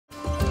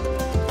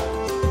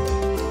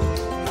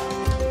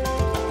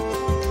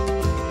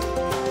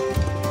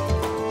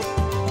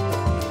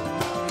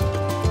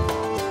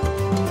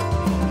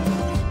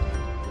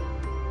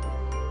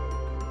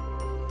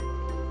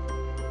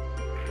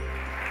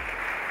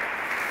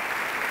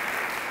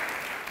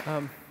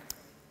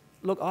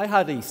Look, I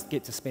hardly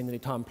get to spend any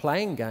time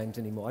playing games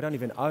anymore. I don't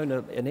even own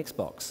an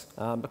Xbox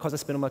because I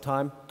spend all my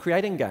time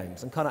creating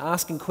games and kind of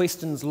asking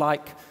questions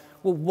like,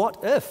 well, what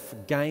if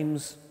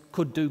games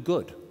could do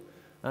good?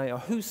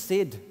 Who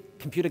said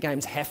computer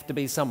games have to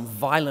be some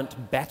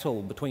violent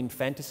battle between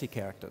fantasy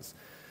characters?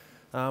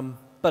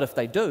 But if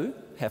they do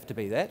have to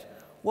be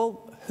that,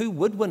 well, who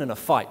would win in a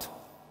fight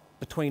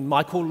between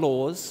Michael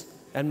Laws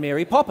and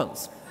Mary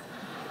Poppins?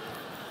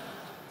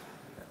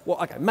 Well,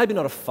 okay, maybe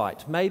not a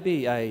fight,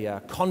 maybe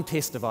a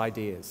contest of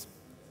ideas.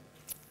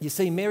 You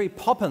see, Mary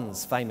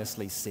Poppins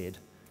famously said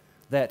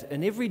that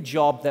in every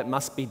job that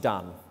must be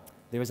done,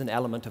 there is an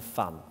element of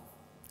fun.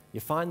 You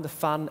find the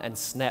fun and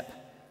snap,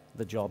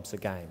 the job's a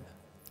game.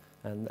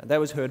 And that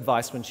was her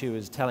advice when she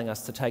was telling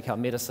us to take our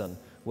medicine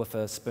with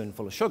a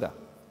spoonful of sugar.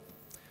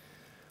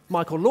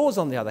 Michael Laws,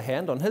 on the other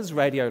hand, on his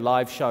radio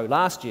live show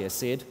last year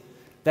said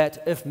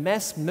that if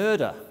mass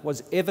murder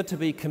was ever to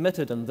be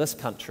committed in this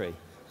country,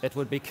 it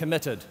would be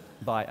committed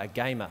by a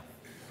gamer.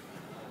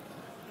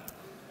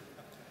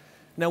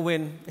 Now,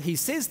 when he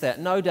says that,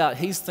 no doubt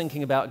he's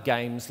thinking about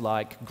games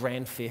like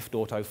Grand Theft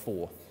Auto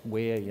 4,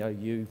 where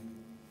you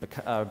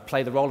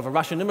play the role of a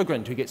Russian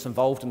immigrant who gets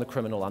involved in the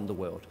criminal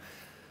underworld.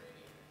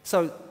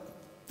 So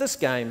this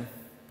game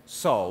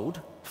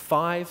sold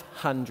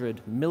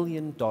 $500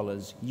 million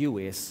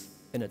US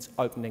in its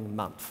opening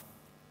month.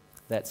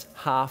 That's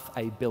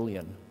 $500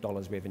 million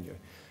revenue.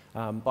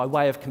 By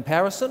way of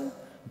comparison,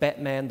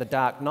 Batman: The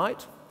Dark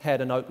Knight had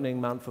an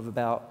opening month of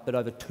about a bit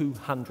over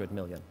 200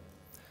 million.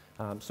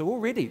 So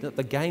already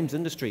the games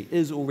industry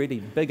is already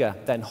bigger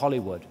than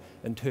Hollywood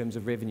in terms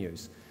of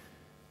revenues.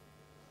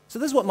 So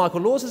this is what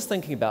Michael Laws is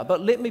thinking about,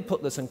 but let me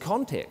put this in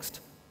context.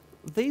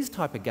 These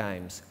type of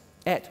games,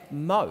 at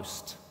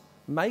most,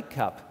 make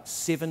up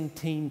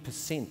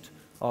 17%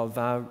 of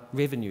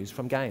revenues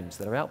from games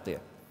that are out there.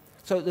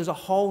 So there's a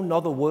whole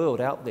nother world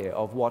out there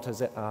of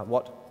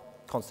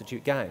what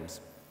constitute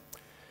games.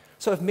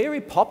 So if Mary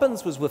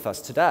Poppins was with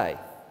us today,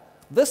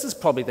 this is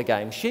probably the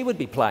game she would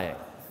be playing.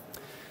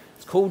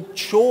 It's called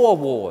Chore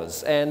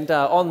Wars, and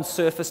on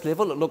surface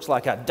level it looks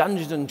like a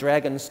Dungeons and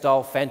Dragons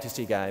style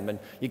fantasy game, and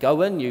you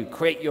go in, you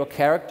create your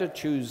character,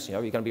 choose, you're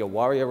going to be a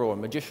warrior or a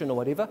magician or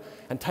whatever,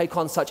 and take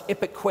on such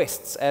epic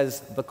quests as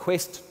the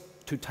quest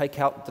to take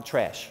out the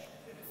trash,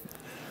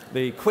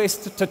 the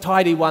quest to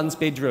tidy one's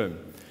bedroom,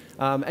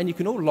 and you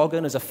can all log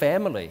in as a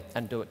family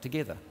and do it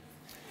together.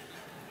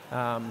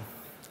 And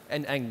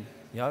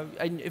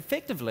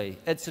effectively,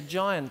 it's a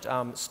giant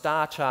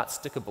star chart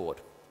sticker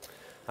board.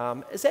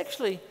 It's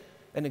actually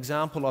an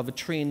example of a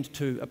trend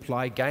to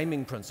apply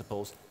gaming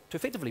principles to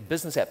effectively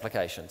business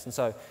applications. And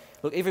so,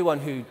 look, everyone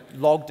who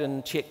logged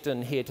in, checked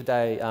in here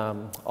today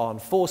on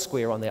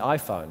Foursquare on their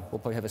iPhone will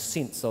probably have a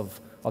sense of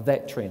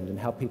that trend and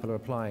how people are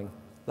applying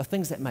the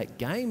things that make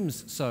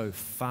games so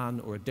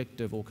fun or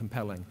addictive or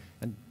compelling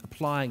and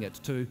applying it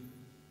to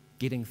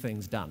getting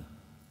things done.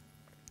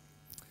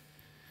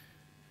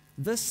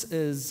 This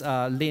is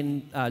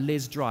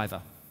Les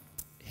Driver.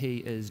 He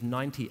is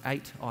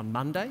 98 on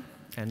Monday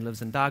and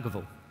lives in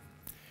Dargaville.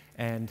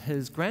 And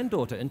his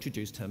granddaughter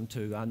introduced him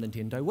to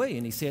Nintendo Wii,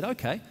 and he said,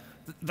 okay,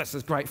 this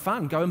is great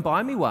fun, go and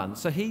buy me one.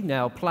 So he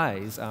now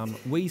plays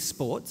Wii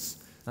Sports,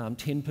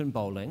 10-pin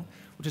bowling,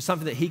 which is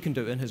something that he can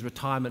do in his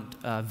retirement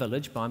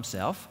village by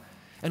himself.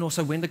 And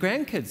also when the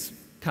grandkids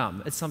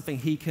come, it's something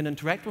he can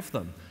interact with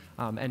them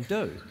and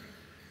do.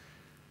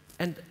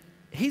 And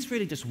he's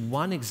really just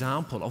one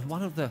example of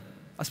one of the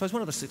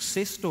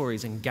success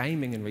stories in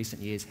gaming in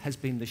recent years has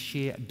been the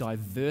sheer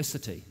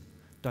diversity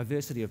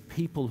of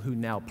people who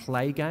now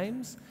play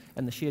games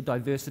and the sheer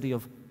diversity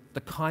of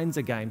the kinds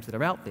of games that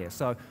are out there.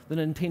 So the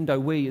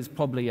Nintendo Wii is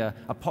probably a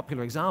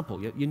popular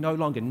example. You no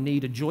longer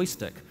need a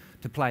joystick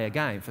to play a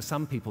game. For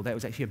some people, that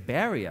was actually a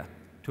barrier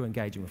to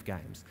engaging with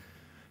games.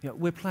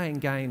 We're playing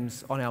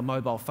games on our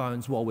mobile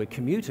phones while we're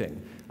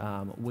commuting.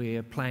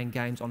 We're playing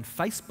games on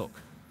Facebook.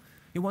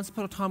 Once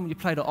upon a time when you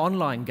played an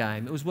online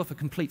game, it was with a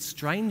complete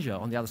stranger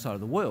on the other side of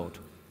the world.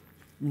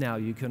 Now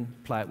you can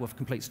play it with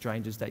complete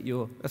strangers that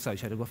you're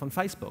associated with on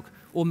Facebook,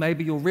 or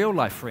maybe your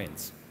real-life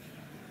friends.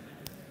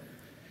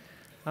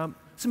 There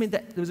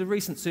was a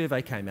recent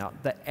survey came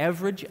out. The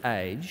average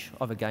age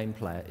of a game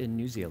player in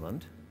New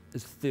Zealand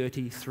is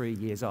 33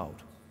 years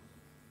old.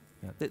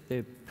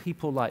 They're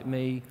people like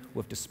me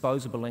with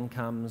disposable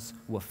incomes,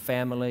 with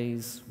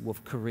families,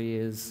 with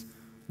careers,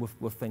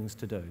 with things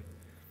to do.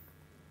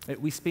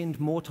 We spend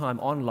more time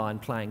online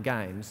playing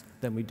games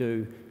than we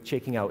do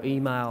checking our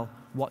email,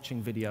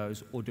 watching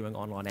videos, or doing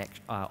online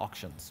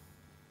auctions.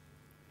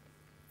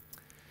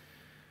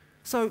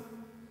 So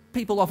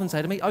people often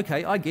say to me,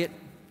 okay, I get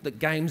that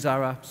games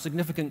are a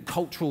significant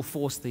cultural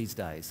force these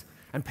days,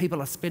 and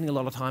people are spending a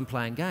lot of time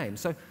playing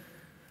games.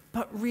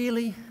 But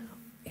really,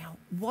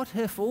 what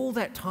if all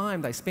that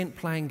time they spent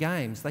playing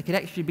games, they could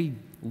actually be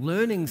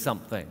learning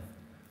something,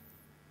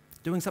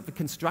 doing something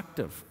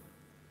constructive?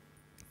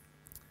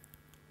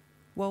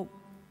 Well,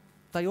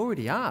 they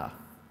already are.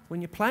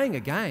 When you're playing a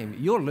game,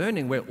 you're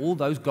learning where all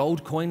those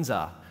gold coins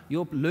are.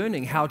 You're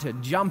learning how to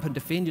jump and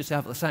defend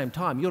yourself at the same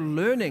time. You're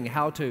learning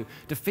how to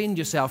defend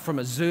yourself from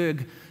a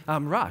Zerg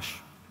rush.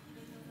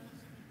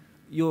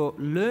 You're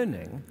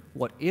learning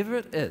whatever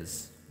it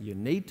is you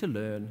need to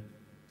learn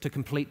to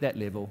complete that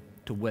level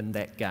to win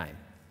that game.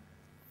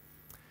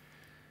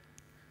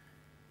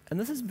 And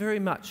this is very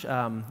much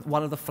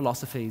one of the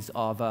philosophies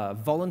of a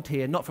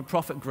volunteer,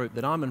 not-for-profit group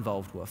that I'm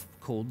involved with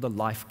called the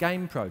Life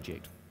Game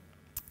Project.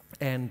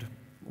 And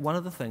one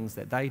of the things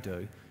that they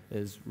do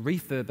is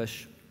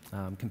refurbish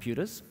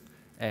computers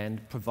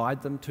and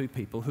provide them to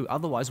people who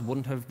otherwise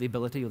wouldn't have the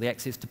ability or the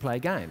access to play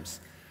games.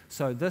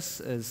 So this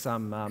is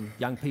some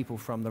young people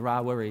from the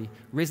Rawiri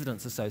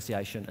Residents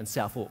Association in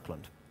South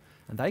Auckland.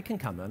 And they can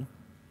come in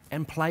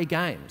and play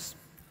games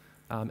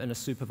in a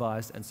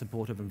supervised and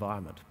supportive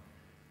environment.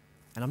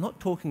 And I'm not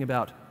talking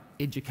about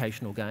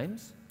educational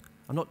games.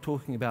 I'm not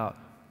talking about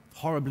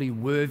horribly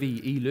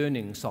worthy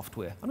e-learning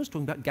software. I'm just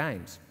talking about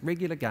games,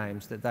 regular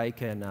games that they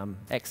can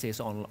access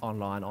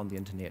online on the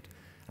internet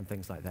and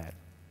things like that.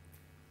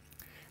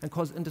 And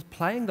because in just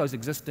playing those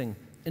existing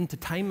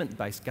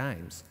entertainment-based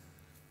games,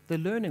 they're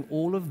learning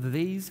all of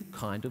these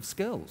kind of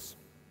skills.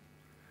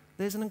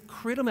 There's an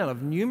incredible amount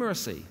of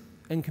numeracy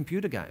in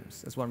computer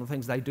games. That's one of the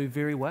things they do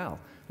very well.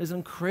 There's an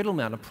incredible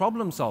amount of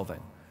problem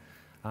solving.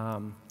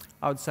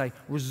 I would say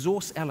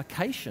resource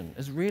allocation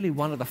is really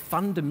one of the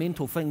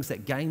fundamental things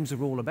that games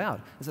are all about.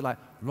 Is it like,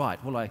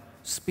 right, will I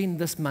spend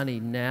this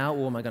money now,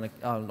 or am I going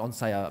to, on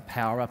say, a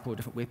power-up or a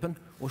different weapon,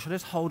 or should I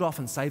just hold off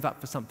and save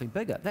up for something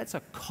bigger? That's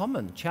a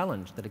common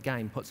challenge that a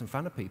game puts in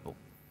front of people.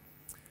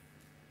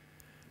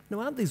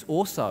 Now, aren't these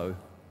also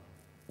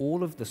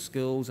all of the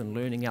skills and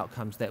learning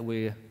outcomes that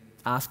we're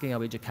asking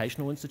our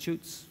educational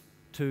institutes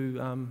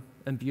to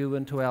imbue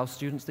into our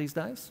students these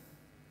days?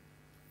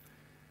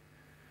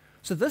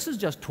 So this is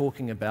just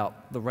talking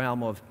about the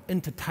realm of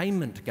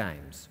entertainment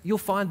games. You'll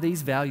find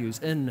these values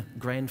in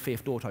Grand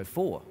Theft Auto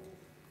 4.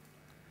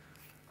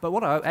 But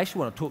what I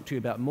actually want to talk to you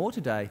about more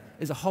today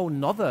is a whole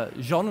nother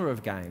genre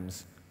of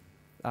games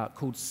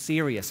called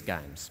serious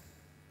games.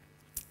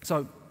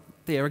 So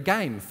they're a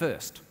game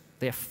first,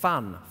 they're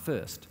fun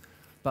first,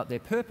 but their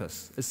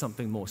purpose is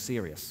something more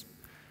serious.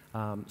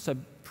 So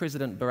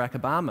President Barack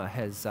Obama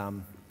has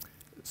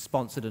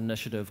sponsored an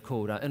initiative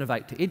called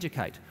Innovate to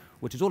Educate,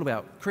 which is all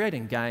about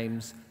creating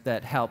games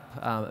that help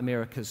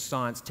America's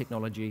science,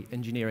 technology,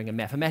 engineering, and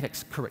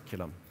mathematics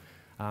curriculum.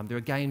 There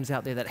are games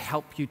out there that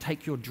help you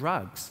take your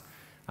drugs.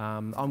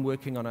 I'm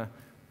working on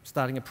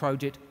starting a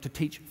project to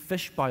teach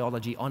fish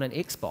biology on an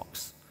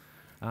Xbox.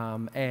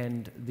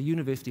 And the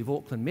University of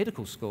Auckland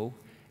Medical School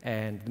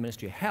and the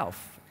Ministry of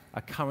Health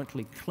are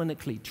currently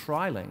clinically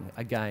trialling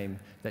a game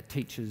that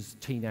teaches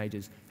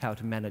teenagers how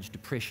to manage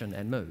depression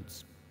and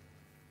moods.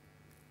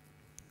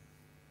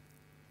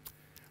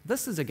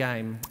 This is a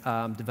game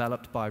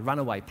developed by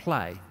Runaway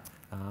Play,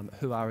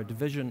 who are a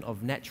division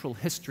of Natural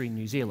History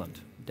New Zealand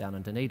down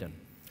in Dunedin.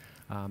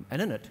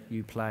 And in it,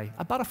 you play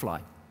a butterfly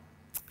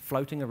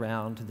floating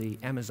around the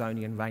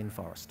Amazonian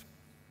rainforest.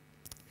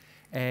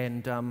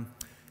 And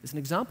it's an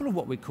example of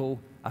what we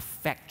call a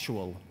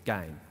factual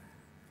game.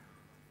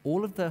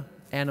 All of the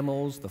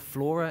animals, the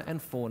flora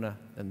and fauna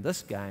in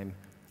this game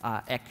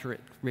are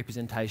accurate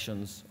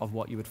representations of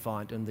what you would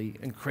find in the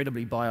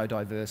incredibly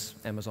biodiverse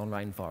Amazon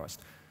rainforest.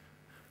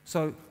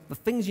 So the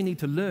things you need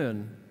to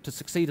learn to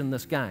succeed in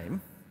this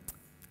game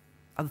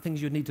are the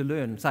things you need to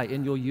learn, say,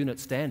 in your unit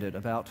standard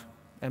about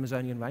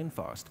Amazonian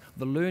rainforest.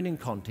 The learning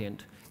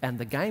content and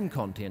the game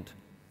content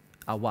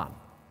are one.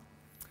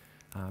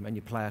 And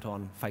you play it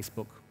on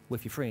Facebook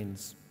with your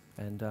friends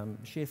and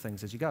share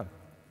things as you go.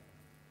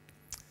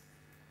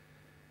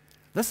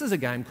 This is a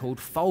game called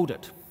Fold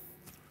It,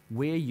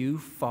 where you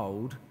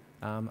fold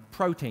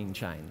protein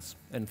chains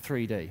in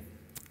 3D,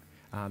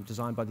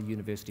 designed by the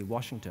University of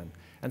Washington.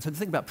 And so the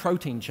thing about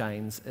protein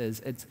chains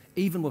is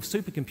even with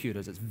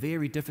supercomputers, it's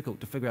very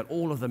difficult to figure out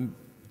all of the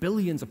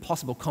billions of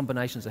possible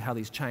combinations of how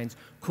these chains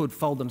could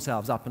fold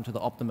themselves up into the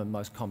optimum,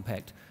 most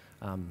compact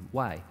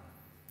way.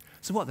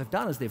 So what they've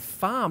done is they've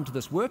farmed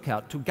this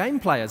workout to game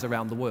players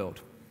around the world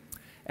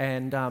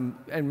and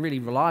really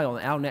rely on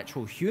our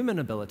natural human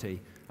ability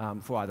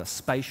for either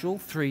spatial,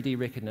 3D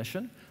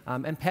recognition,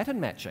 and pattern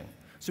matching.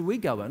 So we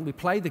go in, we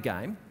play the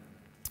game,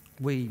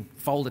 we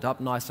fold it up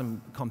nice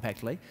and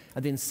compactly,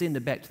 and then send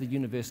it back to the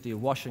University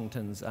of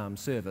Washington's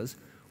servers,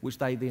 which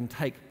they then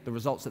take the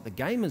results that the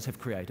gamers have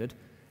created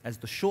as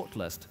the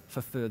shortlist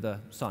for further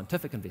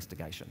scientific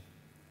investigation.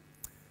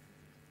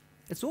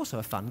 It's also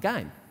a fun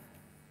game.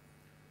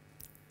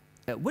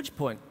 At which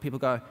point people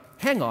go,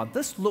 hang on,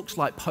 this looks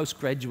like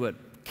postgraduate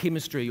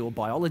chemistry or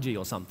biology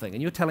or something,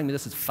 and you're telling me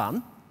this is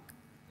fun?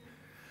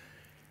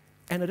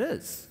 And it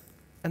is.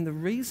 And the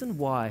reason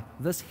why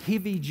this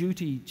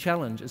heavy-duty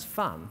challenge is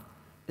fun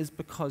is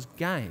because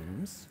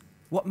games,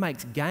 what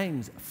makes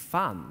games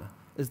fun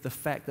is the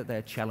fact that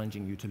they're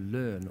challenging you to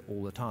learn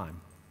all the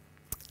time.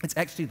 It's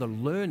actually the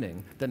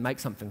learning that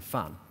makes something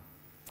fun.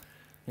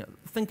 You know,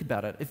 think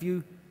about it.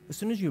 As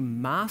soon as you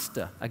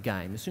master a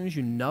game, as soon as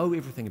you know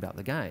everything about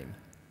the game,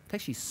 it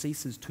actually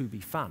ceases to be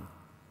fun.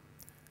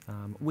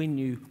 When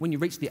you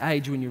reached the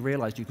age when you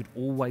realised you could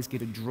always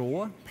get a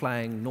draw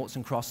playing noughts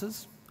and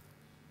crosses,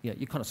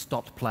 you kind of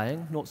stopped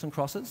playing noughts and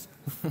crosses,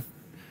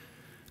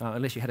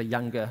 unless you had a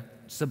younger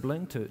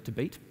sibling to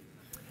beat.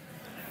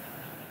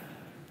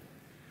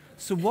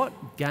 So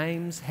what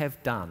games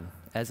have done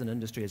as an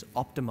industry is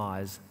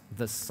optimize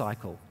this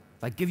cycle.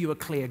 They give you a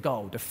clear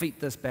goal, defeat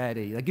this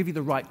baddie. They give you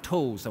the right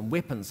tools and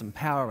weapons and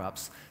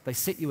power-ups. They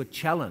set you a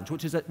challenge,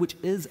 which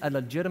is a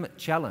legitimate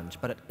challenge,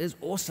 but it is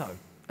also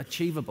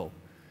achievable.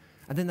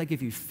 And then they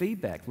give you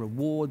feedback,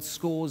 rewards,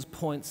 scores,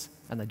 points,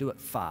 and they do it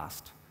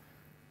fast.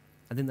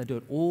 And then they do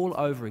it all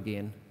over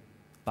again,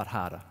 but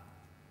harder.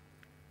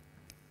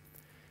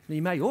 Now,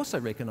 you may also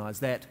recognize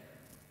that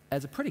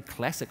as a pretty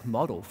classic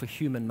model for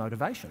human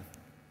motivation.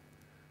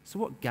 So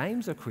what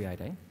games are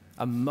creating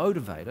are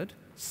motivated,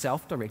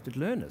 self-directed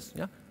learners.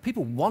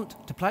 People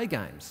want to play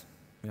games.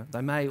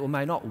 They may or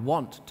may not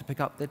want to pick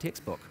up their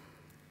textbook.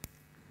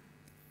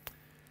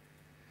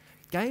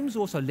 Games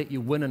also let you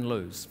win and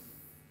lose.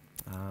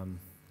 And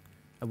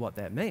what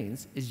that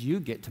means is you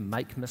get to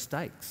make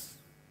mistakes.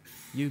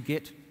 You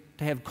get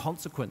to have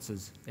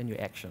consequences in your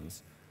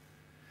actions.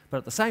 But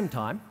at the same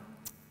time,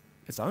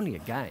 it's only a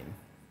game,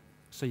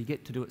 so you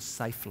get to do it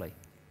safely.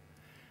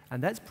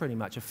 And that's pretty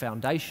much a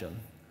foundation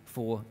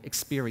for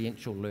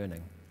experiential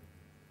learning.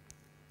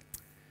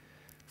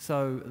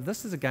 So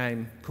this is a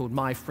game called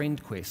My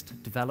Friend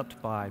Quest,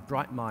 developed by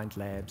Bright Mind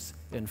Labs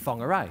in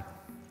Whangarei.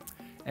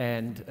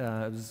 And it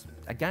was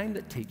a game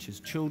that teaches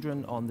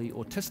children on the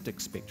autistic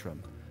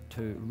spectrum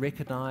to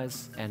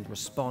recognize and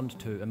respond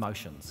to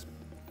emotions.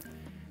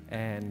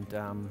 And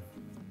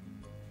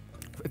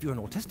if you're an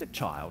autistic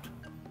child,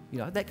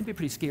 that can be a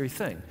pretty scary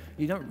thing.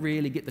 You don't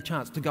really get the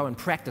chance to go and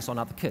practice on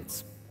other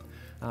kids.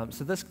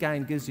 So this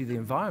game gives you the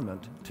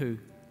environment to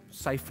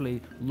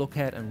safely look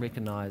at and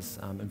recognize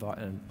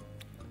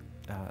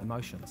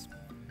emotions.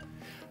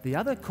 The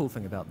other cool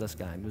thing about this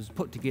game was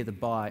put together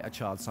by a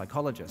child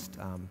psychologist,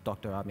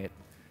 Dr.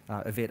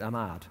 Yvette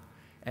Ahmad,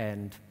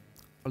 and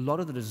a lot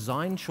of the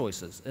design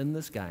choices in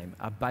this game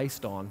are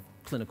based on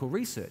clinical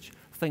research.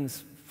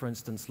 Things, for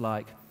instance,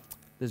 like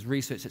there's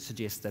research that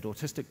suggests that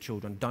autistic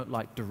children don't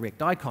like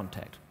direct eye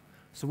contact.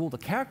 So all the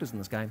characters in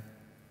this game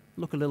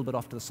look a little bit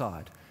off to the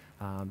side.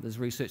 There's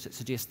research that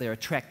suggests they're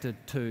attracted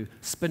to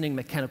spinning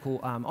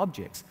mechanical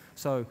objects.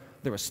 So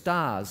there are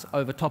stars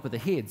over top of the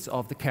heads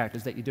of the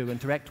characters that you do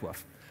interact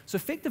with. So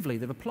effectively,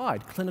 they've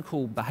applied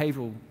clinical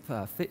behavioral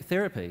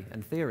therapy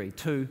and theory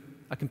to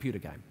a computer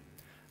game.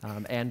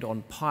 And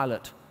on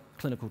pilot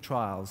clinical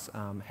trials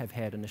have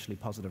had initially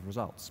positive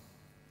results.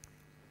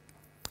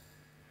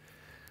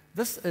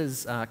 This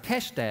is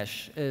Cash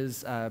Dash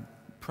is a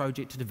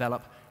project to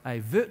develop a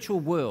virtual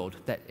world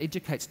that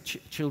educates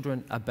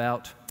children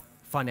about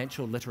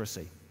financial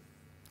literacy.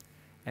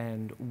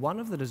 And one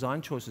of the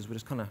design choices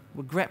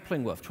we're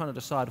grappling with, trying to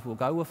decide if we'll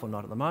go with or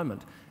not at the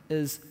moment,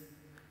 is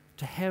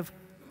to have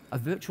a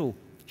virtual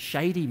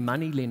shady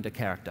moneylender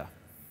character,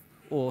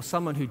 or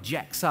someone who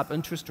jacks up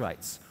interest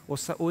rates,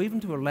 or even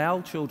to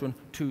allow children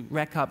to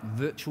rack up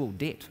virtual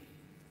debt.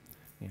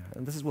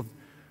 And this is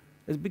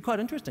it'd be quite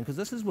interesting because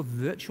this is with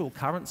virtual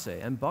currency,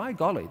 and by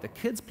golly, the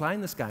kids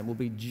playing this game will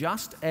be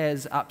just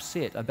as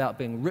upset about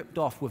being ripped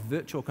off with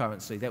virtual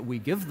currency that we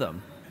give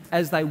them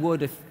as they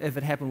would if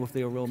it happened with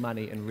their real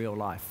money in real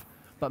life.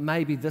 But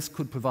maybe this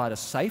could provide a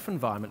safe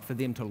environment for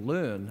them to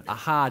learn a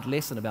hard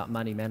lesson about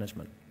money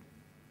management.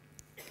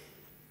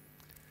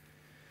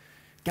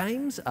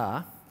 Games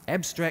are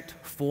abstract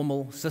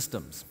formal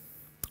systems,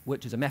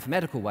 which is a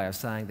mathematical way of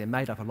saying they're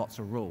made up of lots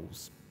of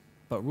rules,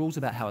 but rules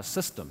about how a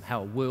system,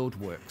 how a world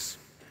works.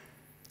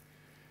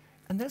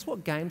 And that's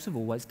what games have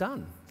always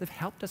done. They've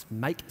helped us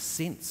make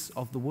sense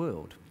of the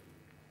world.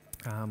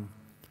 And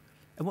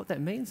what that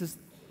means is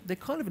they're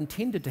kind of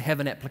intended to have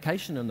an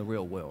application in the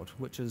real world,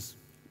 which is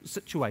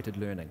situated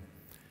learning.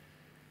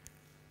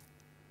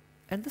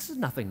 And this is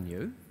nothing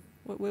new.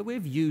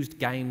 We've used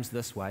games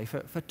this way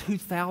for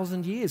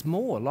 2,000 years,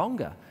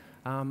 longer.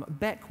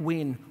 Back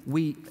when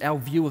our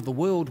view of the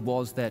world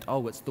was that,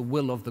 it's the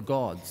will of the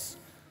gods,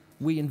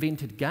 we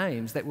invented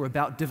games that were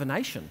about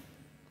divination.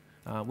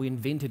 We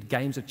invented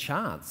games of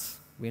chance.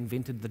 We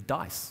invented the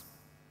dice.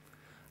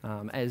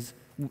 As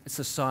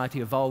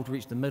society evolved,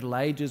 reached the Middle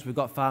Ages, we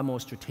got far more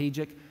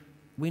strategic.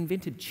 We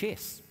invented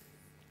chess.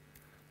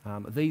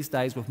 These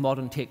days, with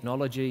modern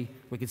technology,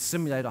 we could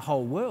simulate a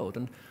whole world.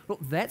 And look,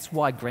 that's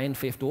why Grand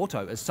Theft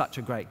Auto is such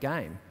a great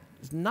game.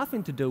 It's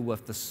nothing to do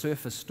with the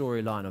surface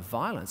storyline of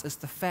violence. It's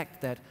the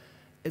fact that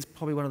it's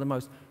probably one of the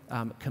most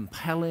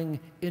compelling,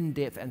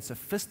 in-depth, and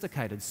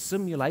sophisticated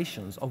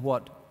simulations of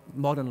what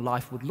modern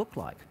life would look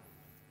like.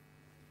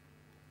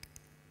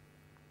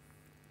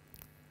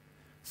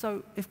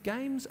 So if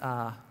games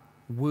are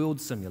world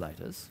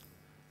simulators,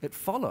 it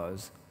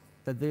follows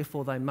that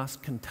therefore they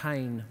must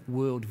contain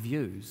world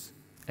views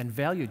and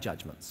value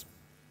judgments.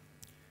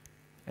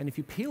 And if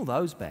you peel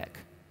those back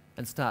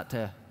and start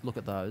to look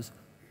at those,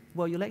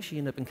 well, you'll actually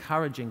end up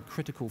encouraging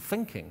critical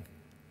thinking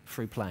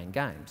through playing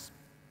games.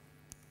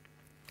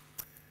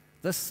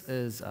 This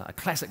is a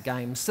classic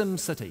game,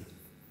 SimCity.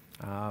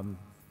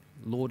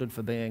 lauded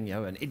for being,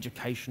 an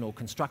educational,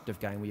 constructive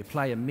game where you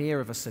play a mayor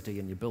of a city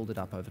and you build it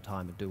up over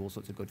time and do all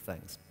sorts of good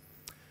things.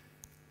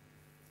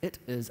 It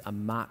is a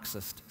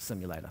Marxist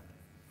simulator.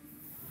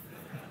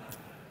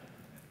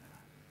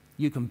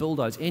 You can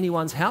bulldoze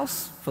anyone's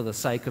house for the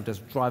sake of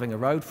just driving a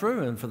road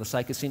through and for the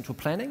sake of central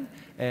planning,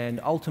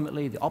 and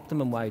ultimately the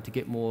optimum way to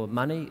get more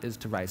money is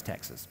to raise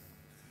taxes.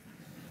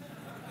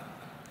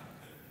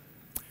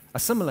 A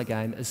similar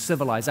game is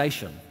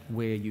Civilization,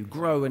 where you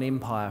grow an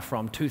empire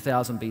from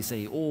 2000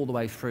 BC all the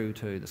way through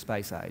to the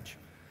space age.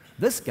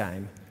 This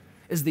game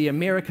is the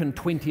American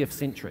 20th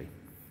century,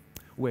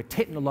 where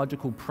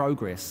technological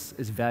progress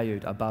is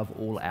valued above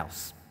all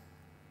else.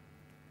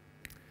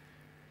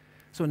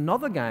 So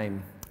another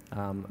game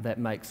that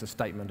makes a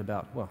statement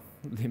about, well,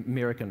 the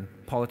American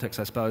politics,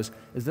 I suppose,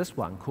 is this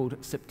one called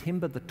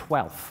September the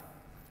 12th.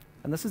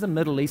 And this is a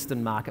Middle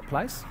Eastern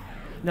marketplace.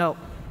 Now,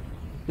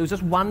 there was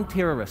just one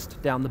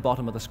terrorist down the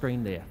bottom of the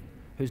screen there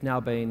who's now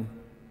been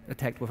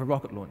attacked with a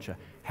rocket launcher.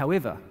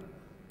 However,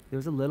 there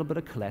was a little bit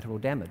of collateral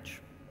damage.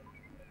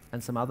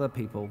 And some other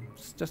people,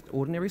 just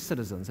ordinary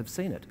citizens, have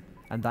seen it,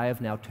 and they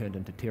have now turned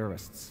into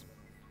terrorists.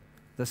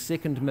 The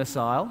second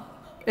missile,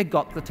 it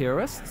got the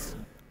terrorists,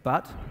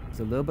 but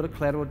there's a little bit of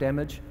collateral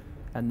damage,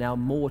 and now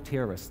more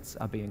terrorists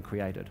are being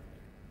created.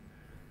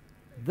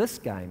 This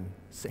game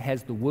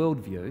has the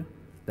worldview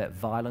that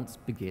violence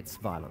begets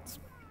violence.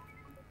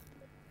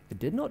 It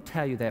did not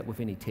tell you that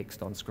with any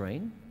text on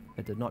screen.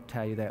 It did not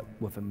tell you that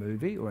with a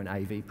movie or an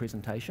AV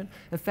presentation.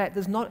 In fact,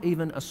 there's not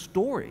even a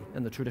story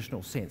in the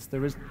traditional sense.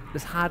 There's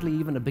hardly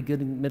even a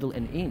beginning, middle,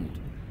 and end.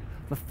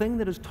 The thing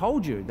that has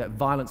told you that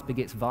violence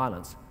begets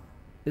violence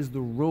is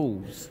the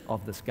rules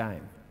of this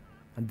game.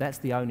 And that's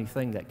the only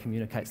thing that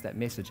communicates that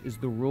message, is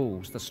the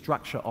rules, the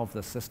structure of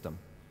the system.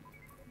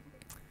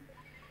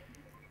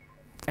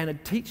 And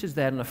it teaches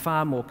that in a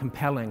far more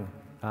compelling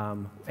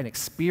an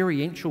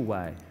experiential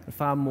way, a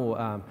far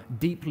more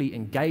deeply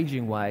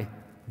engaging way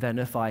than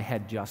if I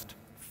had just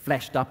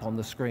flashed up on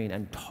the screen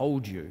and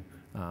told you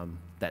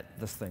that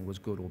this thing was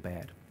good or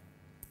bad.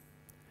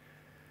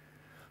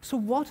 So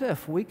what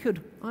if we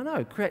could,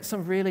 create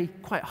some really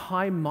quite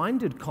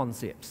high-minded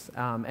concepts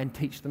and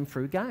teach them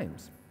through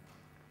games?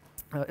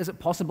 Is it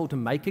possible to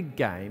make a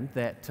game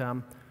that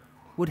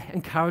would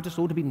encourage us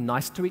all to be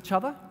nice to each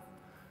other?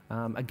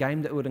 A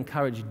game that would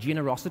encourage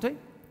generosity?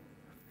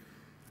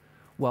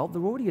 Well,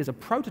 there already is a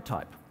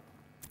prototype,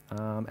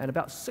 and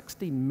about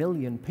 60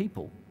 million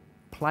people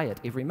play it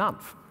every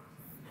month.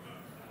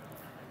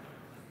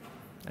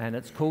 And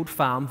it's called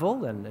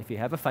Farmville, and if you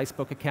have a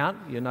Facebook account,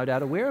 you're no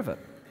doubt aware of it.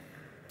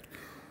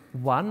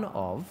 One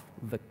of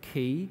the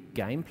key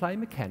gameplay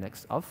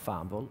mechanics of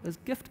Farmville is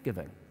gift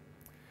giving.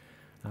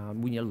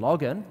 When you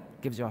log in,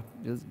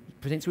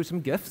 presents you with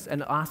some gifts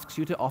and asks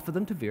you to offer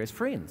them to various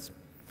friends.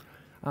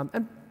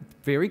 And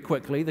very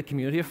quickly, the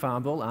community of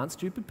Farmville aren't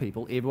stupid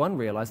people. Everyone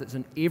realizes it's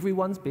in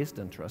everyone's best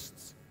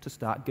interests to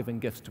start giving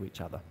gifts to each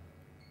other.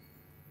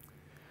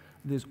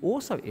 There's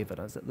also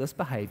evidence that this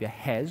behavior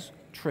has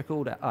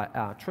trickled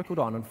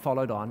on and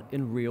followed on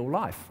in real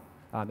life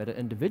at an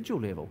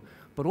individual level,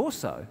 but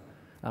also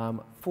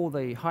for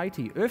the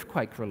Haiti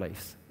Earthquake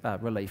Relief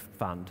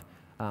Fund,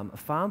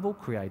 Farmville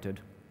created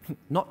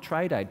not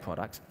trade aid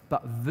products,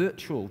 but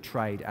virtual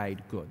trade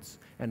aid goods.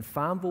 And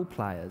Farmville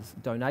players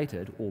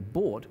donated or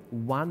bought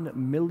 $1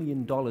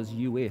 million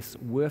US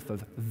worth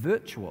of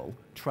virtual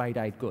trade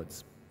aid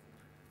goods,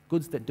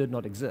 goods that did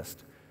not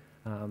exist,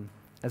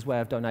 as a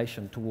way of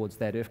donation towards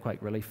that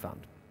earthquake relief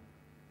fund.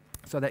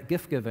 So that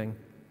gift-giving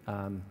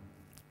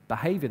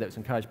behavior that was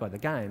encouraged by the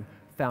game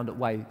found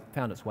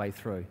its way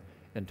through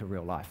into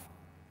real life.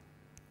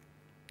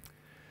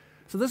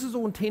 So this is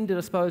all intended, I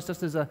suppose,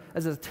 just as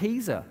a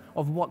teaser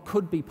of what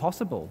could be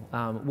possible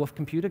with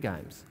computer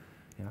games.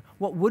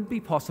 What would be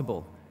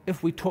possible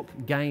if we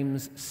took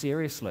games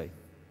seriously?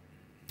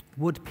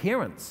 Would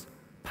parents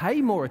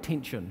pay more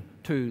attention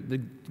to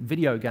the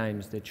video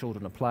games their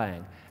children are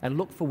playing and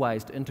look for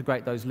ways to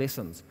integrate those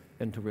lessons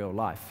into real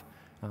life?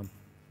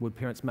 Would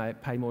parents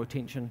pay more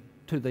attention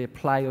to the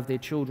play of their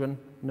children,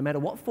 no matter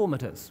what form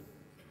it is?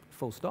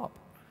 Full stop.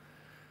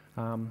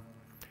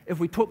 If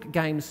we took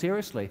games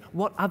seriously,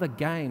 what other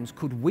games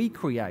could we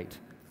create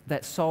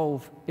that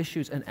solve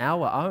issues in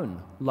our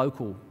own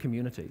local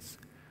communities?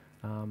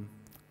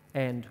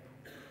 And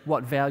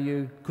what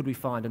value could we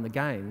find in the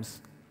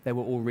games that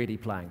we're already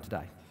playing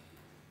today?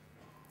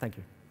 Thank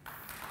you.